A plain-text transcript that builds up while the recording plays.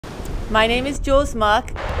My name is Jules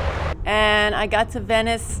Muck, and I got to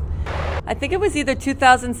Venice, I think it was either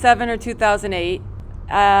 2007 or 2008.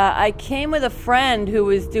 I came with a friend who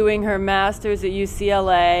was doing her master's at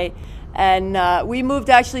UCLA, and we moved.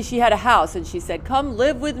 Actually, she had a house, and she said, come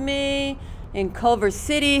live with me in Culver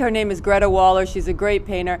City. Her name is Greta Waller. She's a great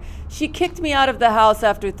painter. She kicked me out of the house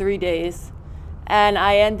after 3 days, and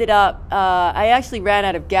I ended up, I actually ran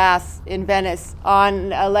out of gas in Venice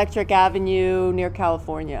on Electric Avenue near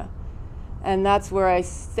California. And that's where I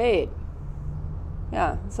stayed.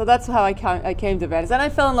 Yeah, so that's how I came to Venice. And I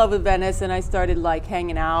fell in love with Venice, and I started like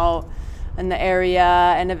hanging out in the area,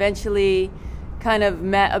 and eventually kind of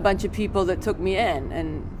met a bunch of people that took me in.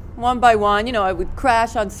 And one by one, you know, I would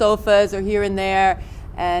crash on sofas or here and there.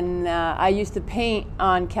 And I used to paint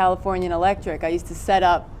on Californian Electric. I used to set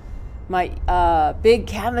up my big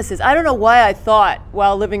canvases. I don't know why I thought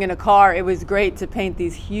while living in a car it was great to paint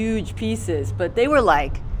these huge pieces, but they were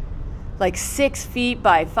like 6 feet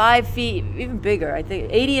by 5 feet, even bigger. I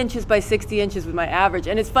think 80 inches by 60 inches was my average.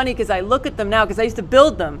 And it's funny because I look at them now, because I used to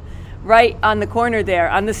build them right on the corner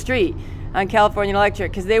there on the street on Californian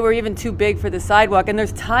Electric, because they were even too big for the sidewalk. And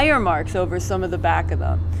there's tire marks over some of the back of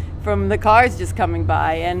them from the cars just coming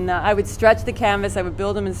by. And I would stretch the canvas, I would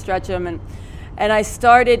build them and stretch them. And I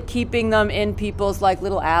started keeping them in people's like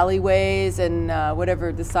little alleyways and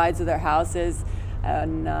whatever the sides of their houses.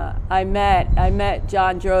 And I met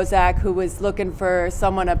John Drozak, who was looking for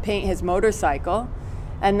someone to paint his motorcycle,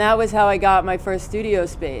 and that was how I got my first studio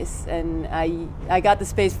space. And I got the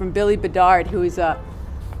space from Billy Bedard, who is a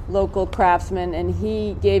local craftsman, and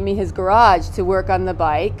he gave me his garage to work on the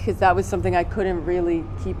bike, because that was something I couldn't really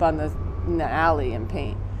keep in the alley and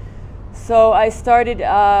paint. So I started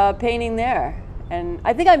painting there, and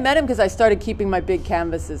I think I met him because I started keeping my big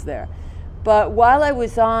canvases there. But while I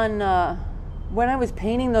was when I was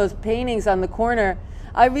painting those paintings on the corner,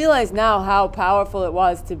 I realize now how powerful it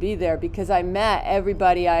was to be there, because I met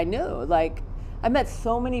everybody I knew. Like, I met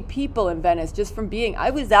so many people in Venice just from being, I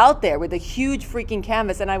was out there with a huge freaking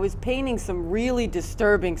canvas, and I was painting some really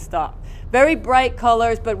disturbing stuff. Very bright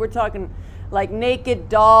colors, but we're talking like naked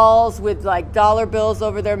dolls with like dollar bills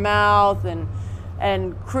over their mouth,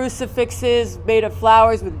 and crucifixes made of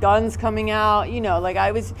flowers with guns coming out, you know, like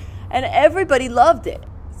and everybody loved it.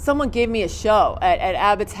 Someone gave me a show at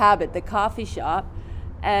Abbott's Habit, the coffee shop,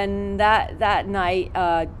 and that night,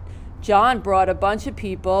 John brought a bunch of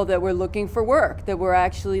people that were looking for work, that were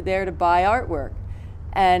actually there to buy artwork,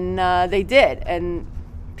 and they did, and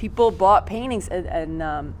people bought paintings,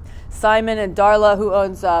 and Simon and Darla, who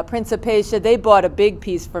owns Principesca, they bought a big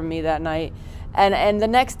piece from me that night, and the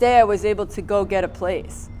next day I was able to go get a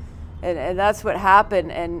place, and that's what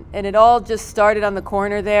happened, and it all just started on the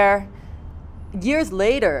corner there. Years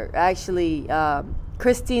later, actually,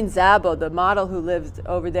 Christine Szabo, the model who lived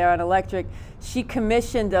over there on Electric, she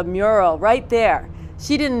commissioned a mural right there.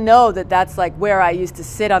 She didn't know that that's like where I used to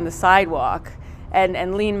sit on the sidewalk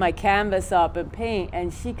and lean my canvas up and paint.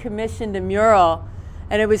 And she commissioned a mural,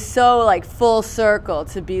 and it was so like full circle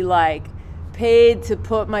to be like paid to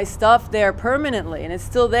put my stuff there permanently, and it's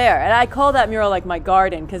still there. And I call that mural like my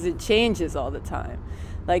garden, because it changes all the time.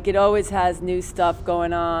 Like, it always has new stuff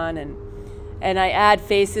going on, and I add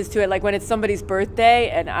faces to it. Like when it's somebody's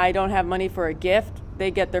birthday and I don't have money for a gift,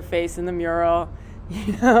 they get their face in the mural,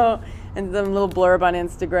 you know, and some little blurb on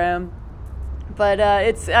Instagram. But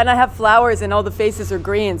and I have flowers, and all the faces are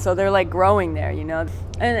green, so they're like growing there, you know.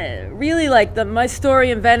 And really, like, my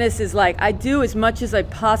story in Venice is like, I do as much as I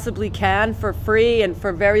possibly can for free and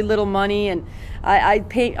for very little money, and I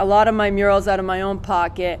paint a lot of my murals out of my own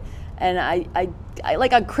pocket. And I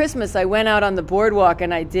like on Christmas, I went out on the boardwalk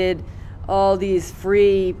and I did all these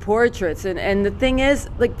free portraits, and the thing is,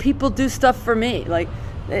 like, people do stuff for me. Like,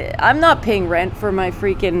 I'm not paying rent for my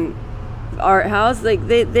freaking art house. Like,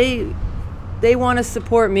 they want to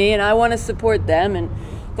support me, and I want to support them, and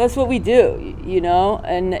that's what we do, you know.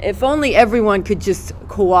 And if only everyone could just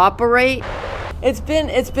cooperate. It's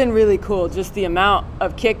been really cool, just the amount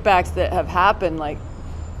of kickbacks that have happened. Like,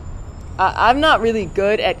 I'm not really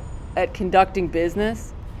good at conducting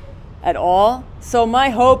business at all. So my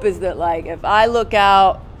hope is that, like, if I look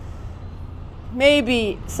out,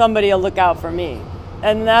 maybe somebody will look out for me.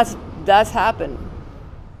 And that's happened.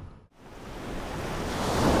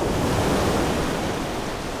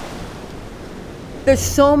 There's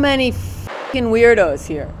so many fucking weirdos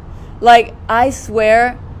here. Like, I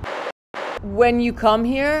swear, when you come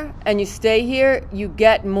here and you stay here, you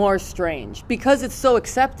get more strange, because it's so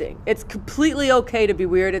accepting. It's completely okay to be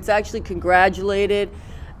weird. It's actually congratulated.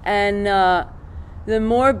 And the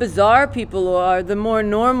more bizarre people are, the more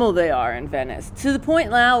normal they are in Venice. To the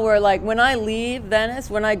point now where, like, when I leave Venice,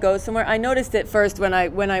 when I go somewhere, I noticed it first when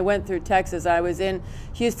I went through Texas. I was in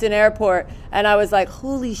Houston airport, and I was like,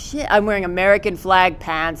 holy shit, I'm wearing American flag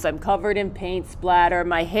pants. I'm covered in paint splatter.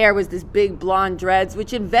 My hair was this big blonde dreads,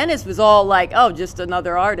 which in Venice was all like, oh, just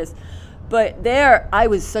another artist. But there, I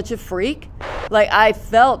was such a freak. Like, I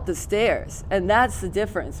felt the stares, and that's the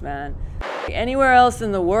difference, man. Anywhere else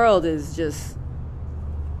in the world is just...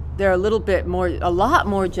 they're a lot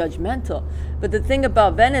more judgmental. But the thing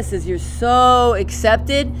about Venice is you're so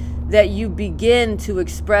accepted that you begin to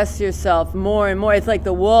express yourself more and more. It's like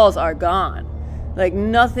the walls are gone. Like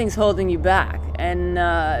nothing's holding you back. And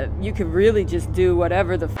you can really just do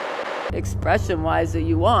whatever the expression-wise that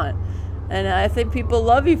you want. And I think people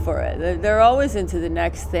love you for it. They're always into the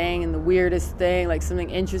next thing and the weirdest thing, like something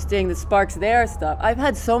interesting that sparks their stuff. I've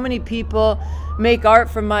had so many people make art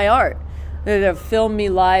from my art. They'll film me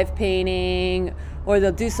live painting, or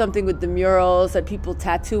they'll do something with the murals, like people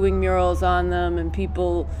tattooing murals on them, and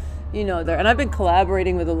people, you know, and I've been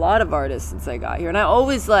collaborating with a lot of artists since I got here. And I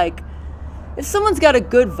always like, if someone's got a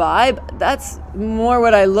good vibe, that's more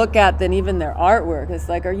what I look at than even their artwork. It's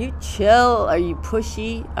like, are you chill? Are you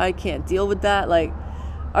pushy? I can't deal with that. Like,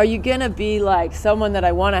 are you gonna be like someone that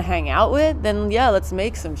I want to hang out with? Then yeah, let's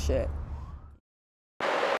make some shit.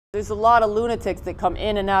 There's a lot of lunatics that come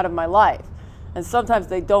in and out of my life, and sometimes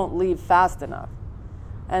they don't leave fast enough.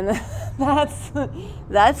 And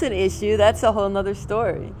that's an issue. That's a whole nother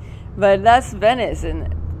story. But that's Venice,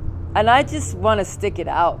 and I just want to stick it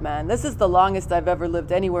out, man. This is the longest I've ever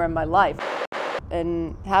lived anywhere in my life.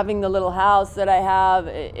 And having the little house that I have,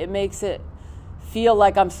 it makes it feel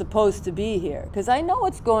like I'm supposed to be here. Because I know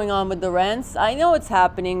what's going on with the rents. I know what's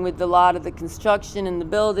happening with a lot of the construction and the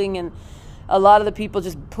building, and a lot of the people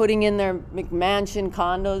just putting in their McMansion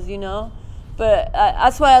condos, you know. But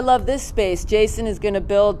that's why I love this space. Jason is going to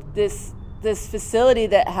build this facility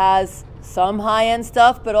that has some high-end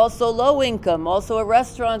stuff, but also low income, also a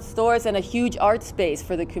restaurant, stores, and a huge art space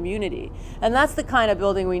for the community. And that's the kind of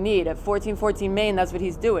building we need. At 1414 Main, that's what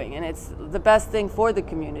he's doing, and it's the best thing for the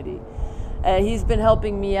community. He's been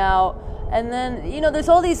helping me out. And then, you know, there's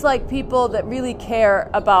all these like people that really care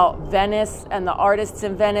about Venice and the artists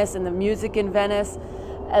in Venice and the music in Venice.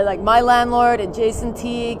 And like my landlord and Jason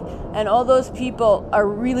Teague and all those people are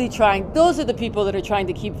really trying. Those are the people that are trying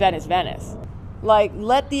to keep Venice Venice. Like,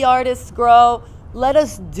 let the artists grow. Let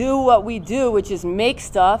us do what we do, which is make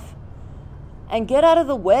stuff and get out of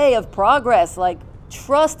the way of progress. Like,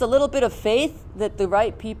 trust a little bit of faith that the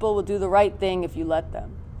right people will do the right thing if you let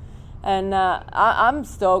them. And I'm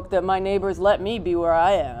stoked that my neighbors let me be where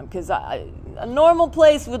I am, because a normal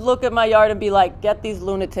place would look at my yard and be like, get these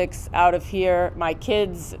lunatics out of here, my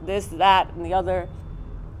kids, this, that, and the other.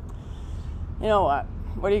 You know what?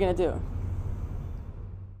 What are you going to do?